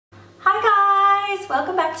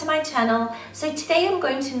welcome back to my channel. So today I'm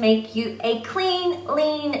going to make you a clean,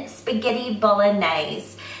 lean spaghetti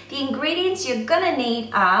bolognese. The ingredients you're gonna need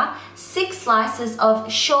are 6 slices of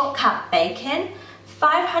short cut bacon,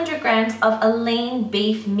 500 grams of a lean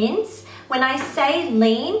beef mince. When I say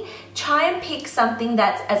lean, try and pick something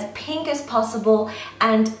that's as pink as possible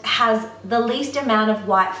and has the least amount of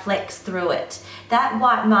white flecks through it. That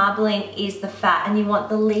white marbling is the fat and you want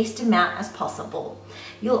the least amount as possible.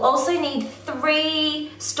 You'll also need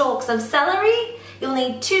 3 stalks of celery. You'll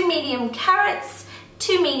need 2 medium carrots,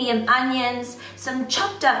 2 medium onions, some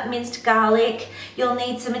chopped up minced garlic. You'll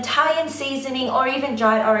need some Italian seasoning or even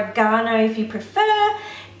dried oregano if you prefer,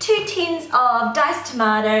 2 tins of diced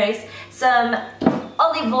tomatoes, some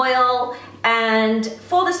olive oil, and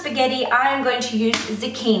for the spaghetti I am going to use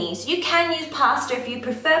zucchinis. You can use pasta if you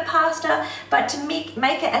prefer pasta, but to make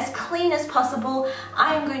it as clean as possible,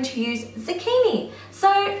 I am going to use zucchini.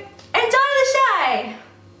 So enjoy the show!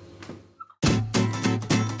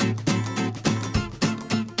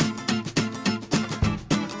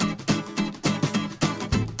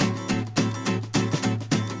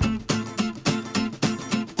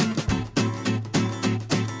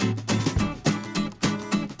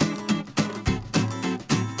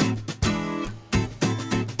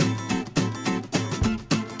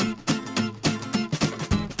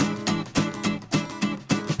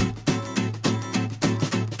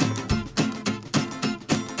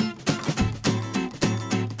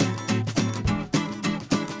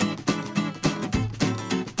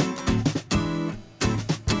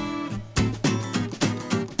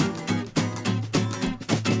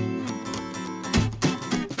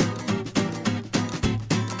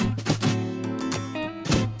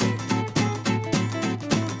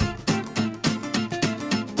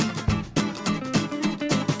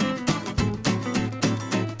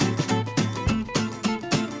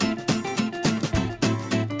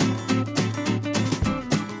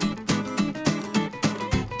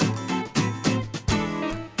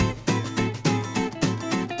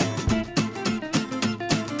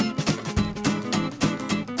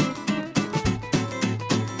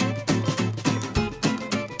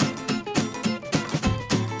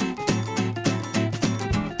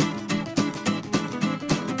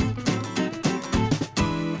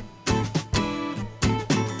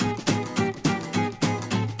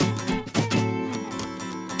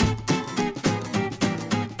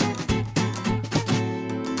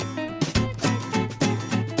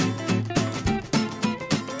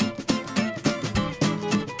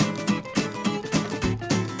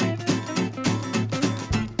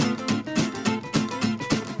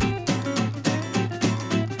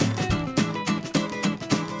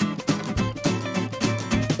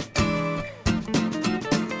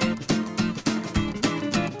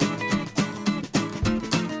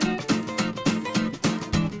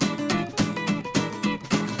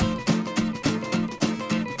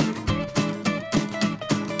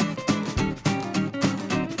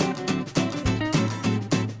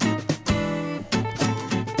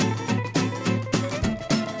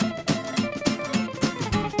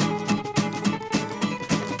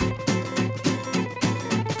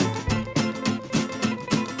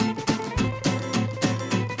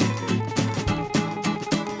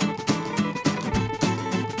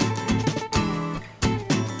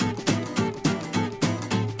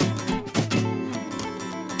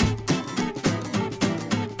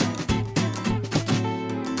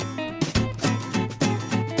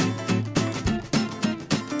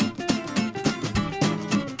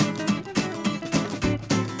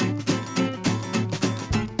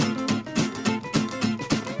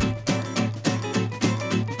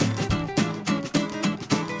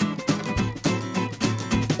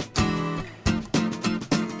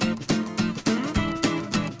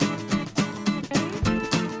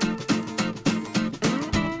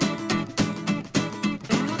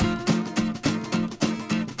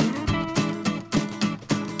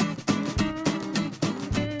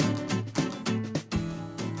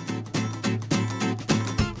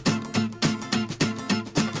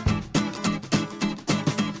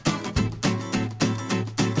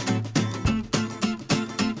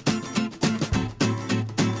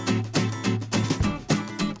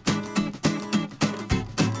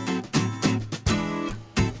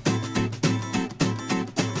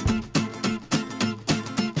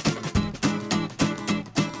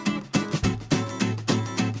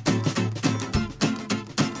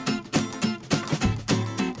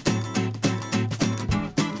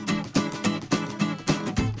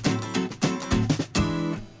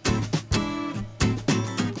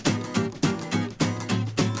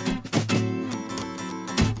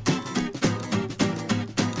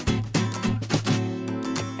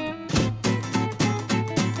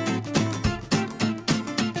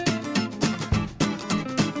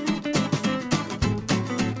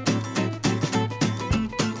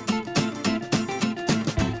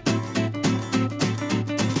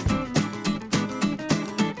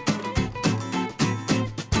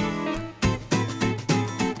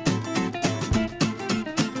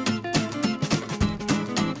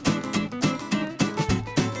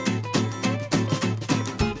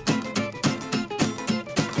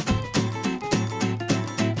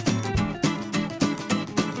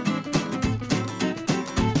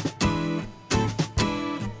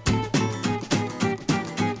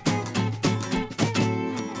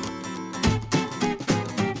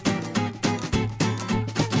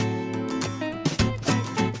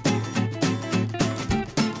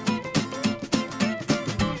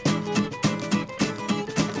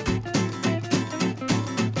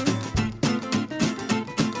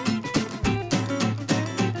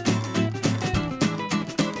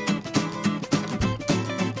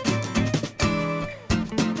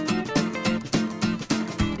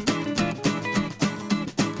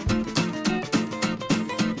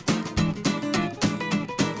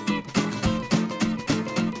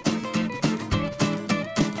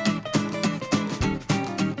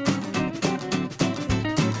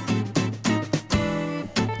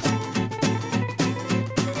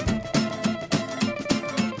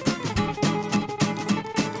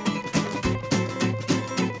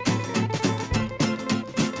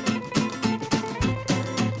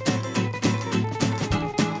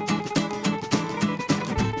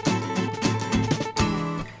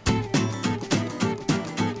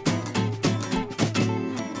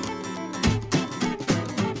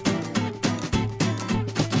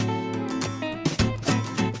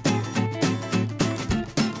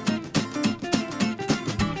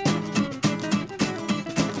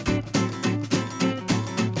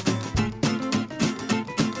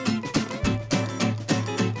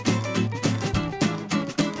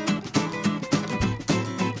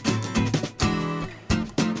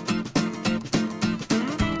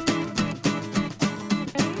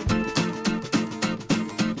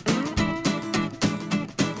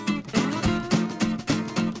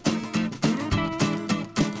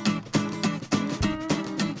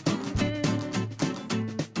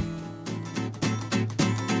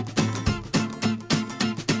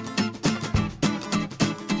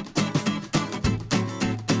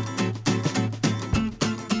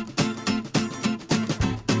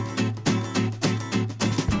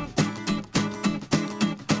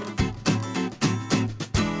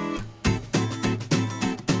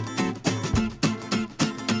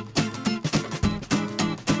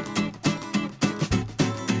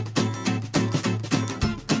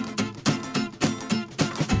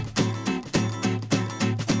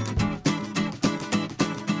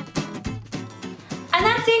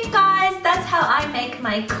 that's it guys. That's how I make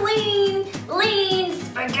my clean, lean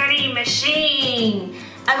spaghetti machine.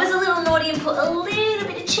 I was a little naughty and put a little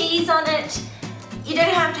bit of cheese on it. You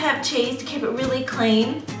don't have to have cheese to keep it really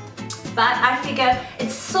clean, but I figure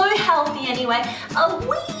it's so healthy anyway, a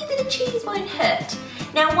wee bit of cheese won't hurt.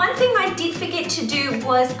 Now one thing I did forget to do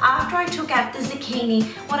was after I took out the zucchini,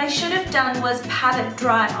 what I should have done was pat it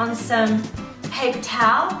dry on some paper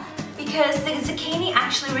towel, because the zucchini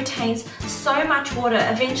actually retains so much water.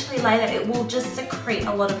 Eventually later it will just secrete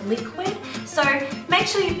a lot of liquid. So make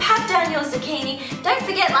sure you pat down your zucchini. Don't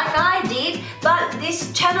forget like I did, but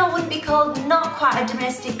this channel would be called Not Quite a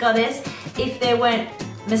Domestic Goddess if there weren't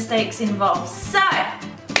mistakes involved. So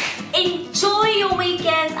enjoy your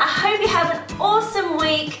weekends. I hope you have an awesome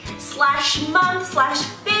week / month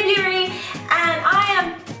 / February, and I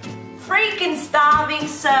am freaking starving,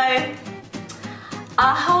 so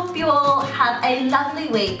I hope you all have a lovely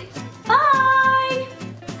week. Bye!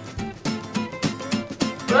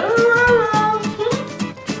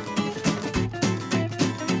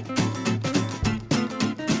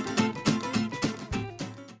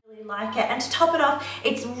 Really like it, and to top it off,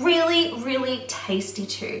 it's really, really tasty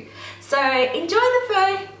too. So enjoy the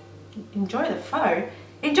pho. Enjoy the pho?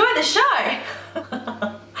 Enjoy the show!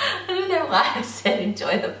 I don't know why I said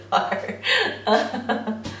enjoy the pho.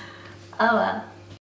 Oh well.